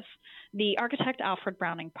allies, the architect Alfred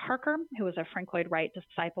Browning Parker, who was a Frank Lloyd Wright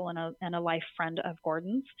disciple and a life friend of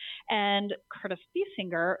Gordon's, and Curtis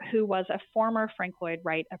Biesinger, who was a former Frank Lloyd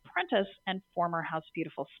Wright apprentice and former House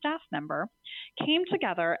Beautiful staff member, came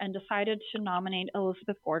together and decided to nominate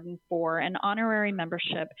Elizabeth Gordon for an honorary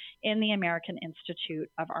membership in the American Institute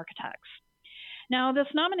of Architects. Now, this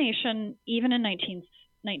nomination, even in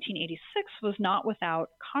 1986, was not without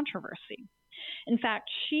controversy. In fact,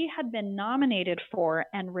 she had been nominated for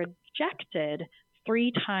and rejected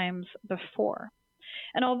 3 times before.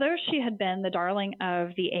 And although she had been the darling of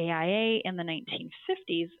the AIA in the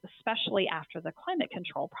 1950s, especially after the Climate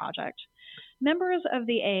Control Project, members of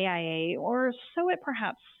the AIA, or so it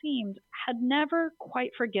perhaps seemed, had never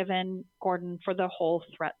quite forgiven Gordon for the whole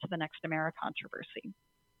threat to the Next America controversy.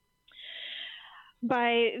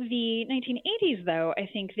 By the 1980s, though, I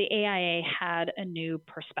think the AIA had a new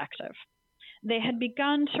perspective. They had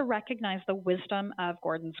begun to recognize the wisdom of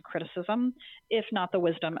Gordon's criticism, if not the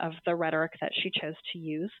wisdom of the rhetoric that she chose to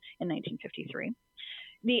use in 1953.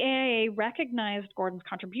 The AIA recognized Gordon's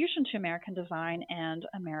contribution to American design and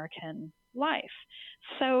American life.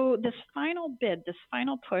 So this final bid, this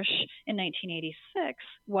final push in 1986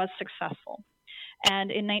 was successful.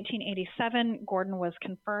 And in 1987, Gordon was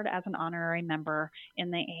conferred as an honorary member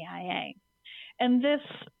in the AIA. And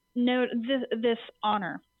this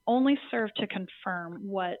honor only served to confirm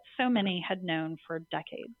what so many had known for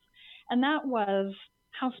decades. And that was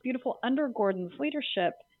House Beautiful under Gordon's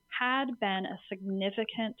leadership had been a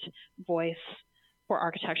significant voice for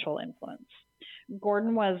architectural influence.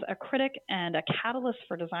 Gordon was a critic and a catalyst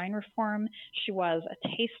for design reform. She was a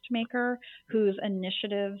tastemaker whose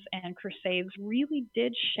initiatives and crusades really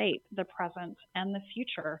did shape the present and the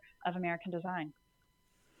future of American design.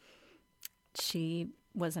 She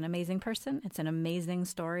was an amazing person. It's an amazing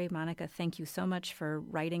story. Monica, thank you so much for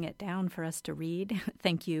writing it down for us to read.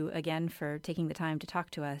 Thank you again for taking the time to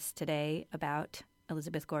talk to us today about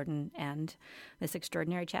Elizabeth Gordon and this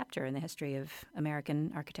extraordinary chapter in the history of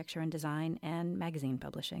American architecture and design and magazine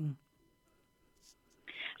publishing.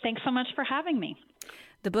 Thanks so much for having me.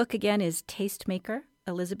 The book, again, is Tastemaker,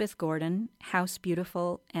 Elizabeth Gordon, House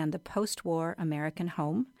Beautiful, and the Post-War American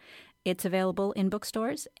Home. It's available in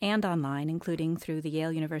bookstores and online, including through the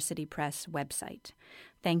Yale University Press website.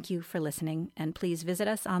 Thank you for listening, and please visit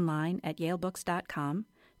us online at yalebooks.com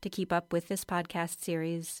to keep up with this podcast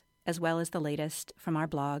series, as well as the latest from our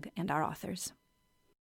blog and our authors.